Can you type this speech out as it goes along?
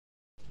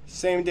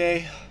Same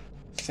day,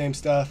 same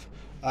stuff.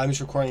 I'm just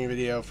recording a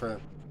video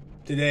for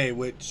today,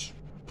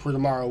 for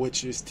tomorrow,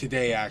 which is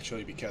today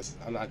actually, because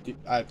I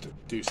have to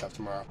do stuff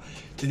tomorrow.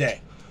 Today.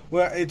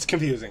 Well, it's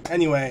confusing.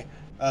 Anyway,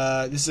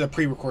 this is a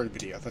pre-recorded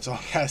video. That's all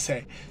I gotta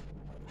say.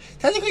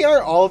 Technically,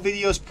 aren't all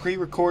videos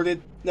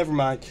pre-recorded? Never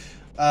mind.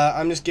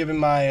 I'm just giving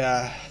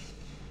my,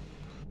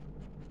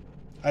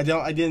 I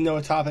didn't know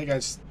a topic. I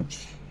just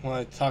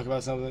want to talk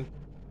about something.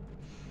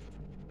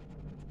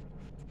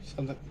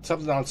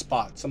 Something on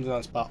spot.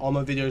 All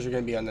my videos are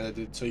gonna be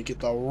unedited, so you get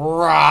the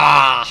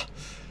raw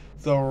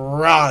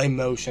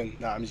emotion.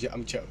 Nah, I'm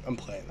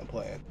playing. You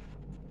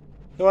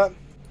know what?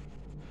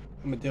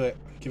 I'm gonna do it.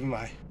 Give me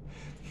my.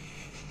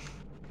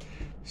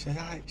 Should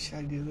I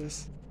do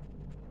this?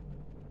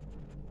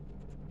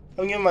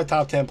 I'm giving my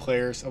top 10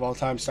 players of all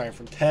time, starting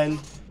from 10,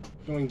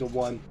 going to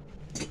 1.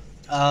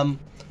 And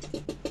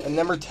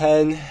number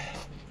 10,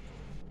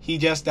 he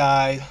just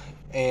died,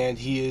 and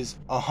he is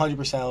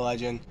 100% a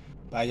legend.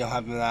 But I don't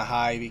have him that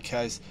high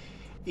because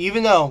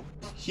even though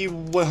he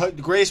was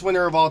the greatest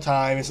winner of all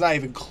time, it's not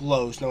even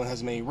close. No one has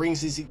as many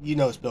rings as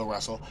it's Bill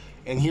Russell.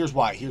 And here's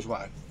why.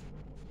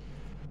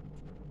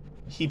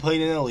 He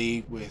played in a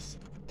league with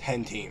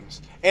 10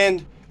 teams.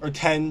 Or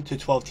 10 to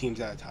 12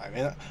 teams at a time.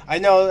 And I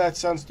know that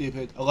sounds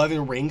stupid.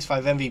 11 rings,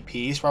 5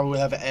 MVPs, probably would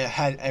have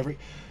had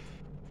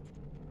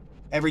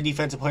every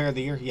defensive player of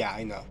the year. Yeah,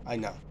 I know.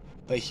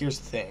 But here's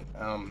the thing.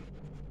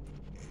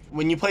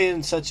 When you play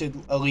in such a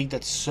league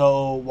that's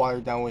so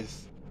watered down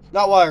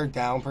not watered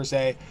down per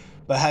se,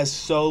 but has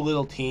so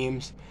little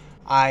teams,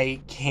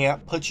 I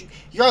can't put you.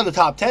 You're on the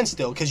top 10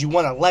 still because you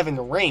won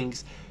 11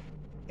 rings,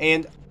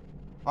 and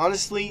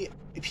honestly,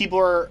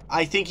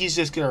 I think he's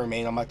just gonna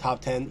remain on my top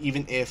 10,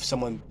 even if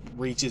someone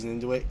reaches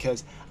into it,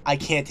 because I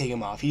can't take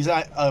him off. He's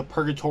at a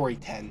purgatory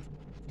 10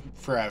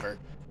 forever.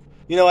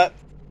 You know what?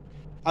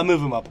 I'll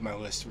move him up on my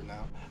list for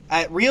now.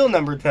 At real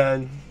number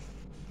 10.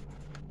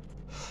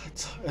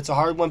 It's a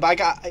hard one, but I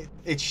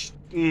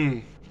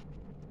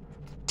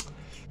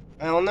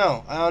don't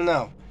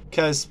know,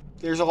 because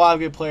there's a lot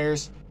of good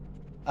players.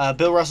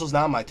 Bill Russell's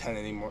not my 10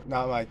 anymore,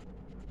 not my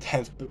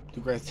 10th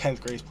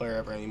greatest player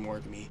ever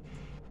anymore to me.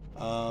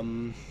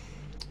 And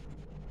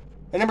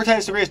number 10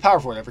 is the greatest power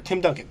forward ever,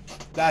 Tim Duncan.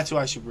 That's who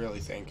I should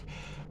really think.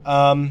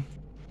 I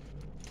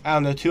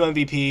don't know, 2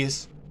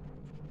 MVPs,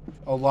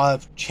 a lot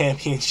of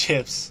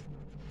championships,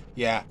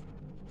 yeah.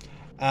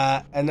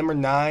 And number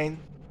 9.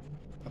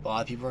 A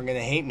lot of people are going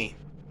to hate me.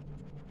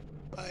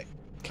 But,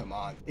 come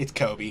on. It's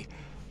Kobe.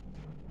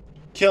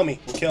 Kill me.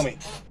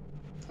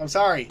 I'm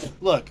sorry.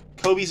 Look,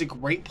 Kobe's a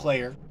great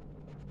player.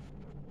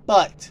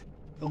 But,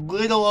 a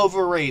little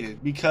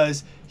overrated.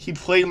 Because he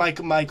played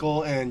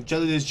Michael and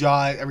jutted his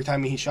jaw every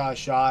time he shot a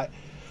shot.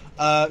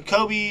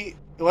 Kobe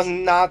was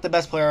not the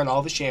best player on all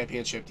of his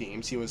championship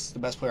teams. He was the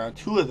best player on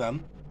 2 of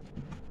them.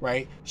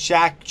 Right?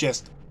 Shaq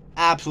just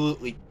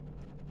absolutely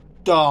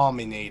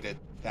dominated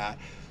that.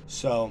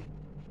 So,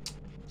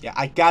 yeah,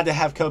 I got to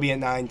have Kobe at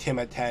 9, Tim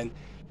at 10.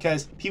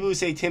 Because people who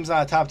say Tim's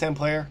not a top 10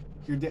 player,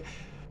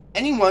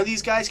 any one of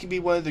these guys could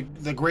be one of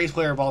the greatest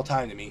player of all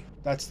time to me.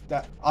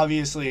 That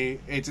obviously,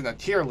 it's in a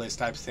tier list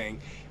type thing.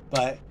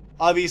 But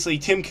obviously,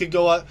 Tim could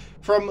go up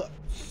from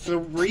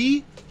 4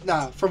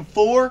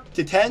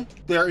 to 10,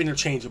 they're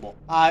interchangeable.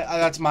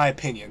 That's my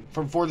opinion.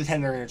 From 4 to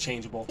 10, they're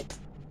interchangeable.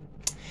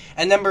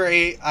 And number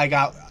 8,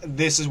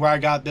 this is where I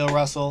got Bill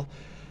Russell.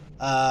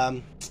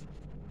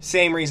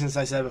 Same reasons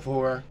I said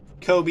before.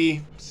 Kobe,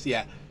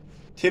 yeah.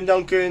 Tim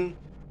Duncan,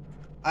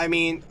 I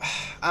mean,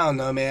 I don't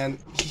know, man.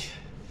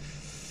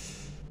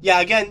 Yeah,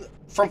 again,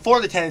 from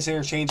 4 to 10 is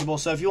interchangeable.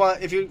 So if you're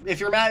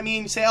mad at me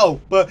and you say, oh,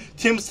 but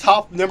Tim's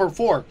top number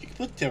 4, you can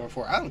put Tim at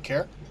 4. I don't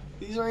care.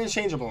 These are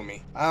interchangeable to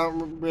me. I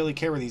don't really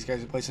care where these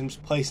guys are placed. I'm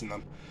just placing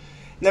them.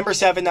 Number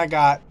 7, I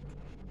got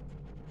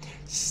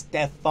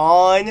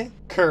Stephen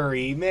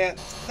Curry. Man,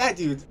 that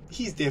dude,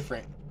 he's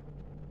different,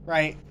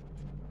 right?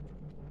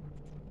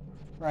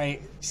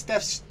 Right,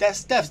 Steph's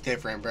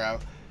different, bro.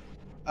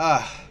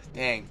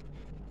 Dang.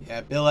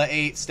 Yeah, Bill at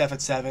 8, Steph at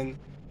 7.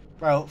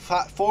 Bro,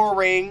 4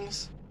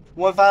 rings,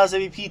 1 Finals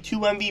MVP, 2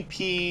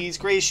 MVPs,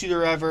 greatest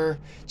shooter ever,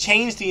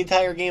 changed the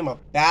entire game of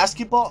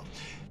basketball.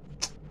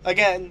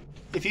 Again,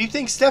 if you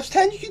think Steph's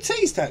 10, you can say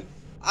he's 10.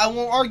 I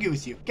won't argue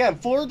with you. Again,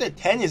 4 to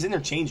 10 is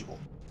interchangeable.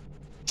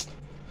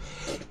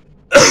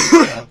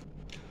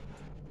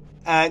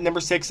 At number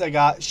 6, I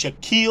got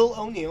Shaquille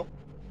O'Neal.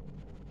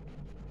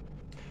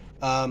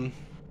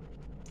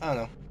 I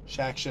don't know.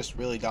 Shaq's just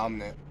really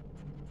dominant.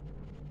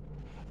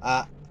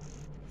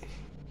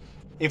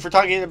 If we're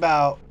talking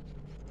about...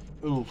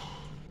 Ooh.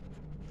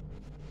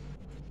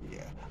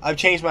 Yeah. I've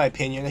changed my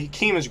opinion.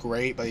 Hakeem is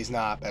great, but he's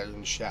not better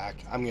than Shaq.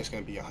 I'm just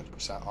going to be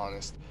 100%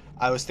 honest.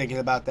 I was thinking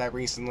about that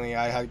recently.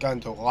 I had gotten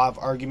into a lot of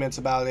arguments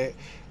about it.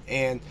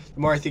 And the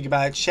more I think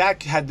about it,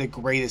 Shaq had the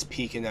greatest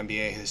peak in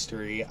NBA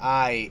history.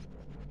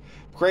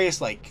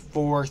 Greatest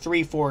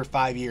 3, 4,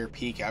 5 year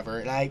peak ever,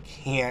 and I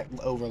can't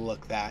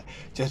overlook that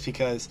just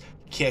because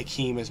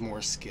Hakeem is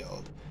more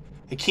skilled.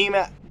 Hakeem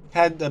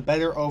had the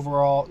better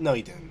overall. No,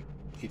 he didn't.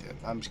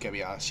 I'm just gonna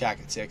be honest.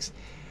 Shaq at 6.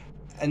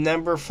 And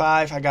number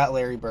 5, I got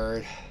Larry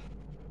Bird.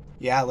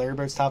 Yeah, Larry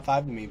Bird's top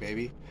 5 to me,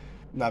 baby.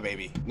 Not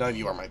baby. None of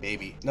you are my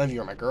baby. None of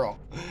you are my girl.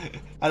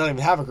 I don't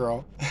even have a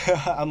girl.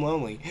 I'm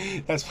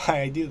lonely. That's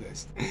why I do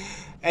this.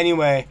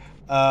 Anyway,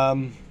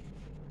 no,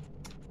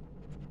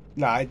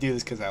 I do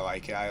this because I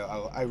like it.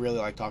 I really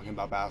like talking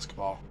about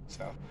basketball.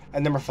 So,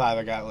 at number 5,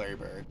 I got Larry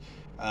Bird.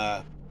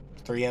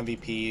 3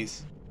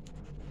 MVPs,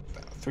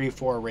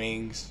 4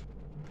 rings.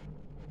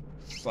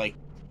 It's like,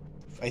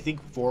 I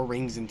think 4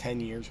 rings in 10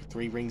 years, or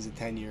 3 rings in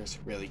 10 years.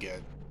 Really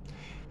good.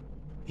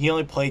 He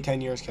only played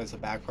 10 years because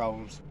of back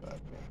problems. But,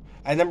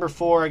 yeah. At number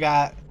 4, I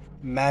got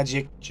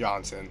Magic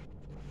Johnson.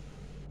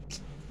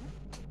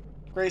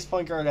 Greatest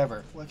point guard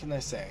ever. What can I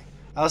say?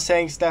 I was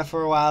saying Steph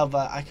for a while,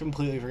 but I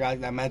completely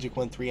forgot that Magic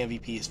won 3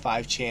 MVPs,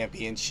 5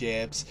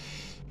 championships.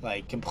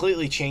 Like,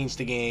 completely changed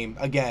the game.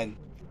 Again,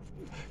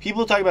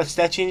 people talk about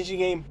Steph changing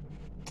the game.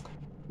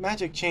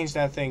 Magic changed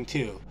that thing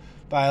too,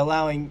 by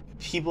allowing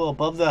people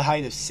above the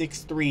height of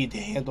 6'3" to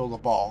handle the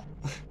ball.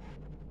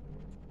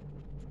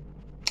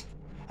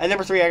 At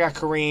number 3, I got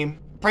Kareem.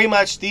 Pretty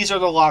much, these are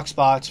the lock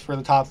spots for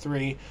the top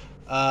 3.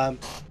 It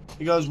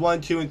goes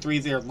 1, 2, and 3.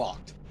 They're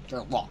locked.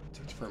 They're locked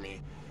for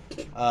me.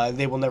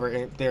 They'll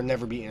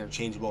never be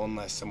interchangeable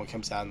unless someone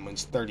comes out and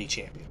wins 30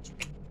 champions.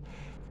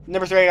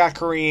 Number 3, I got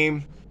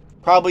Kareem.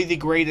 Probably the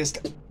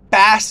greatest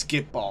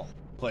basketball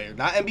player,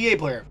 not NBA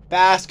player,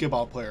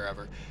 basketball player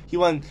ever. He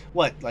won,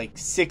 what, like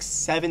 6,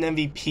 7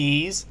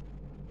 MVPs?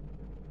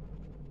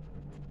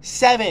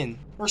 7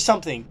 or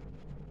something.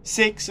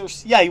 6 or...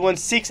 Yeah, he won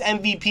 6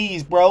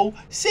 MVPs, bro.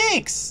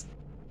 6!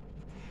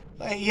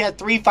 He had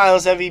 3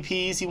 finals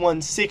MVPs. He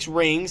won 6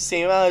 rings,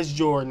 same amount as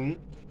Jordan.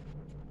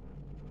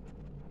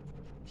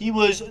 He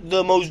was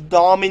the most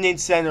dominant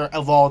center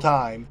of all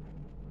time.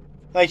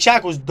 Like,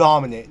 Shaq was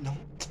dominant.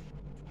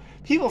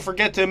 People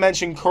forget to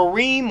mention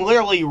Kareem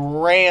literally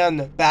ran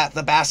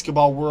the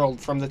basketball world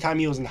from the time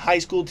he was in high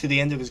school to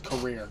the end of his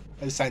career,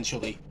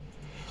 essentially.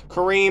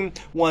 Kareem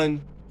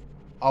won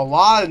a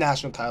lot of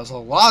national titles, a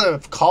lot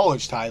of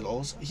college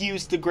titles. He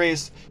was the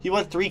greatest. He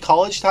won 3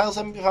 college titles,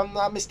 if I'm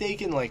not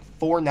mistaken, like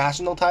 4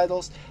 national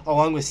titles,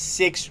 along with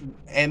 6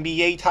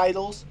 NBA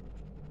titles.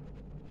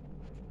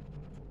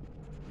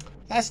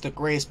 That's the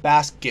greatest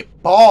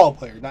basketball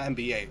player, not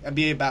NBA.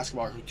 NBA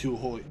basketball are 2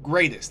 holy.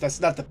 Greatest. That's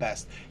not the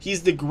best.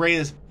 He's the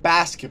greatest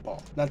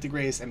basketball, not the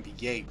greatest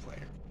NBA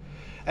player.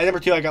 At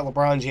number 2, I got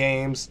LeBron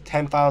James.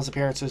 10 finals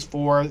appearances,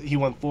 4. He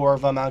won 4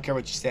 of them. I don't care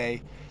what you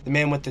say. The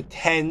man with the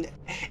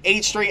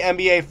 8 straight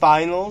NBA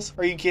finals.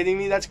 Are you kidding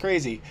me? That's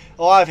crazy.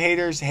 A lot of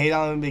haters hate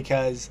on him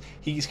because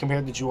he's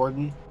compared to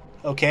Jordan.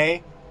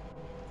 Okay?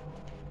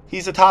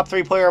 He's the top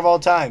 3 player of all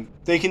time.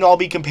 They can all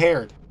be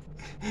compared.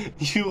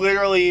 You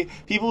literally...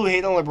 People who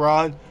hate on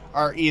LeBron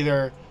are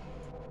either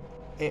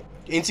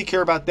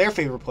insecure about their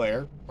favorite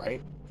player,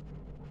 right?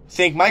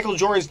 Think Michael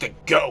Jordan's the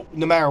GOAT,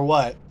 no matter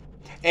what.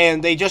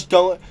 And they just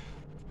don't...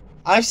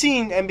 I've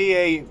seen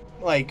NBA,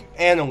 like,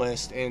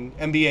 analysts and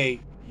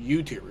NBA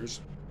YouTubers.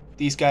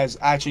 These guys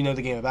actually know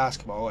the game of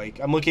basketball. Like,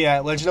 I'm looking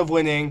at Legend of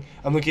Winning.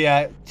 I'm looking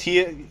at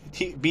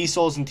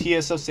B-Souls and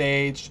TSO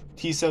Sage,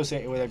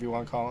 whatever you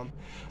want to call them.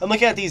 I'm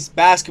looking at these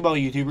basketball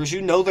YouTubers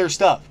who know their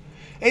stuff.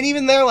 And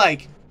even they're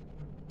like,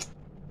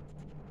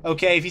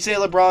 okay, if you say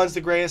LeBron's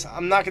the greatest,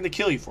 I'm not going to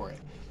kill you for it.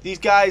 These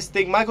guys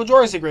think Michael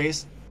Jordan's the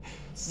greatest.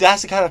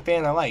 That's the kind of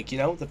fan I like, you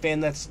know? The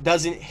fan that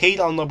doesn't hate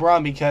on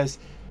LeBron because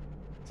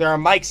they're a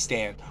Mike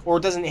stan. Or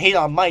doesn't hate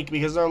on Mike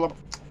because they're LeBron.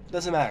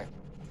 Doesn't matter.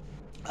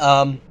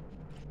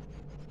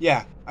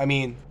 Yeah, I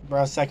mean,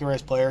 LeBron's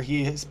second-ranked player.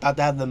 He is about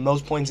to have the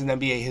most points in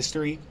NBA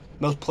history.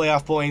 Most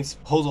playoff points.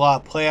 Holds a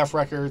lot of playoff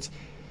records.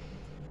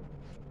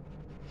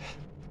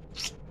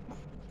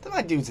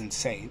 That dude's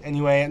insane.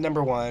 Anyway, at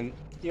number 1,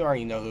 you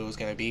already know who it was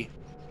going to be.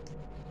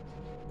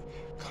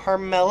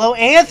 Carmelo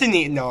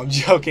Anthony. No, I'm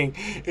joking.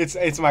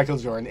 It's Michael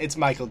Jordan. It's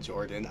Michael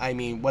Jordan. I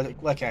mean,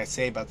 what can I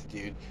say about the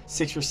dude?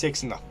 6 for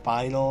 6 in the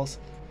finals.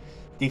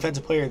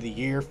 Defensive Player of the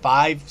Year.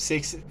 5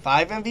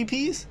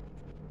 MVPs?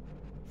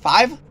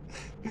 5?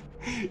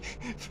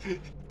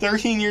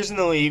 13 years in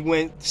the league.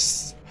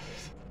 Let's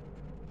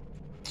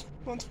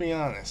be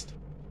honest.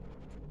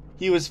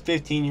 He was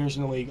 15 years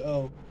in the league.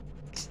 Oh.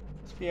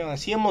 Be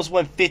honest, he almost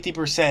went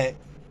 50%.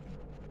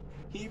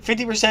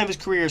 50% of his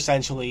career,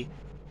 essentially,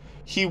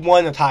 he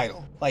won a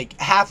title. Like,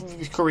 half of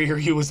his career,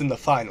 he was in the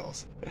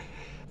finals.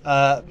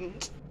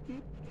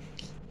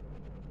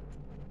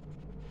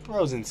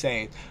 Bro's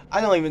insane.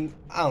 I don't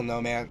know,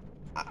 man.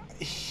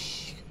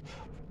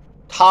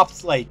 Top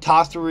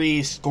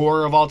 3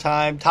 scorer of all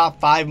time. Top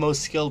 5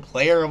 most skilled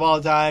player of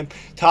all time.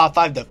 Top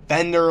 5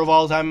 defender of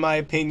all time, in my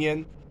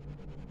opinion.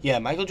 Yeah,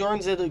 Michael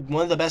Jordan's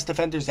one of the best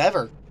defenders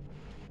ever.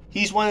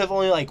 He's one of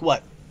only,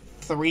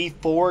 3,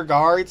 4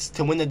 guards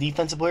to win the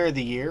Defensive Player of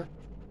the Year.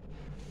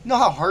 You know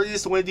how hard it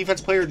is to win a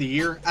Defensive Player of the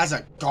Year as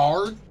a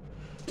guard?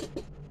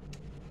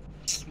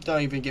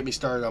 Don't even get me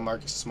started on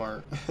Marcus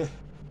Smart.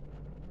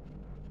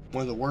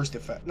 One of the worst,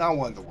 not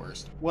one of the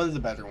worst. One of the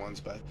better ones,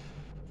 but...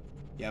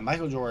 Yeah,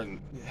 Michael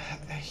Jordan,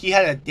 he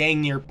had a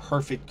dang near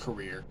perfect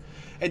career.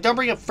 And don't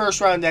bring up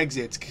first round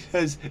exits,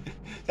 because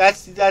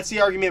that's the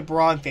argument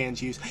Braun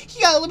fans use.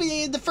 He got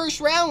eliminated in the first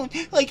round,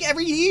 like,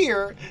 every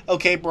year.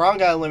 Okay, Braun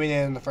got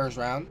eliminated in the first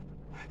round.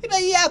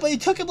 Yeah, but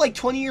it took him like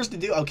 20 years to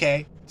do.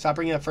 Okay, stop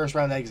bringing up first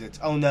round exits.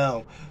 Oh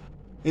no.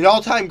 An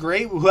all-time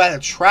great who had a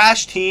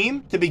trash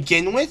team to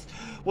begin with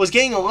was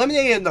getting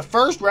eliminated in the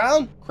first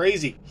round?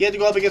 Crazy. He had to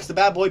go up against the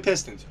bad boy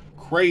Pistons.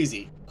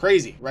 Crazy.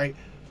 Crazy, right?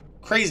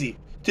 Crazy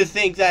to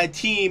think that a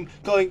team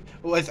going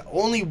with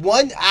only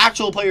one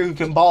actual player who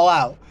can ball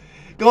out,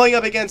 going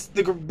up against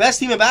the best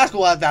team in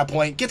basketball at that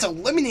point, gets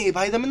eliminated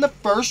by them in the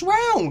first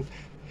round.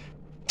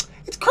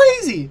 It's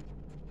crazy.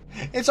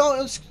 It's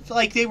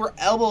like they were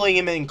elbowing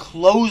him and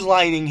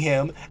clotheslining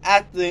him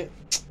at the... You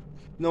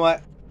know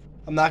what?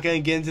 I'm not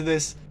going to get into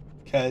this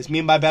because me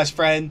and my best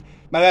friend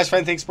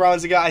thinks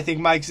Braun's the GOAT. I think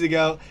Mike's the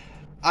GOAT.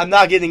 I'm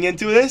not getting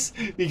into this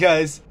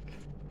because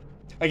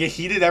I get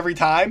heated every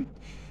time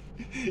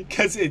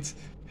because it's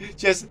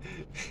just...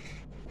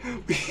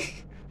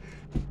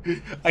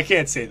 I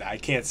can't say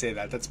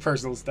that. That's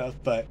personal stuff,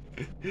 but...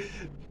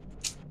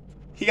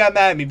 He got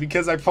mad at me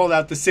because I pulled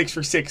out the 6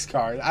 for 6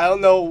 card. I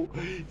don't know.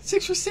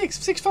 6 for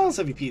 6 finals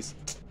MVPs.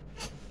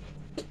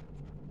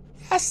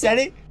 I said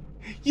it.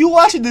 You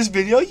watching this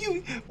video?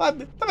 My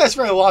best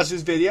friend watched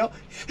this video.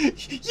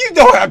 You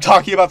know what I'm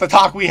talking about, the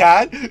talk we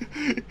had.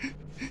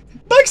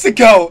 Mike's the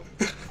GOAT.